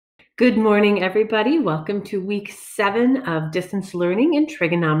Good morning, everybody. Welcome to week 7 of distance learning in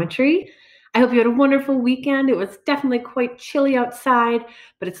trigonometry. I hope you had a wonderful weekend. It was definitely quite chilly outside,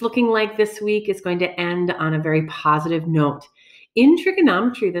 but it's looking like this week is going to end on a very positive note. In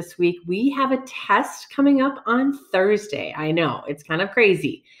trigonometry this week, we have a test coming up on Thursday. I know, it's kind of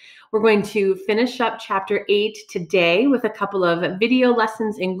crazy. We're going to finish up chapter 8 today with a couple of video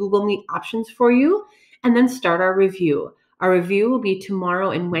lessons in Google Meet options for you, and then start our review. Our review will be tomorrow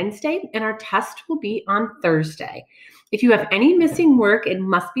and Wednesday, and our test will be on Thursday. If you have any missing work, it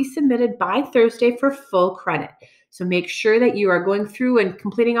must be submitted by Thursday for full credit. So make sure that you are going through and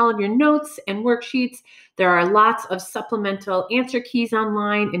completing all of your notes and worksheets. There are lots of supplemental answer keys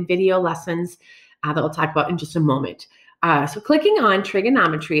online and video lessons that we'll talk about in just a moment. So clicking on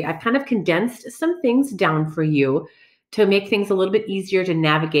trigonometry, I've kind of condensed some things down for you to make things a little bit easier to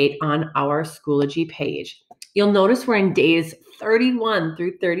navigate on our Schoology page. You'll notice we're in days 31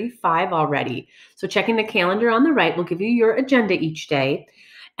 through 35 already. So checking the calendar on the right will give you your agenda each day.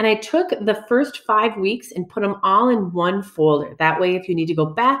 And I took the first 5 weeks and put them all in one folder. That way, if you need to go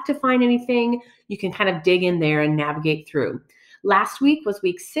back to find anything, you can kind of dig in there and navigate through. Last week was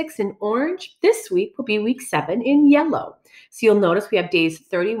week 6 in orange. This week will be week 7 in yellow. So you'll notice we have days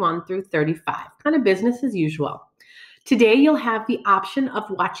 31 through 35, kind of business as usual. Today, you'll have the option of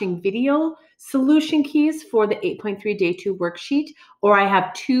watching video solution keys for the 8.3 Day 2 worksheet, or I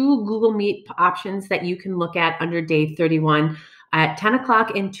have 2 Google Meet options that you can look at under day 31 at 10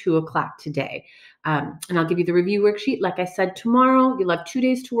 o'clock and 2 o'clock today. And I'll give you the review worksheet, like I said, tomorrow. You'll have 2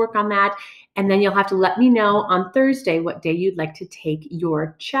 days to work on that, and then you'll have to let me know on Thursday what day you'd like to take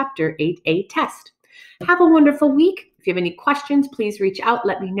your Chapter 8A test. Have a wonderful week. If you have any questions, please reach out.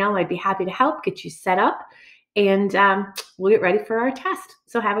 Let me know. I'd be happy to help get you set up. And we'll get ready for our test.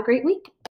 So have a great week.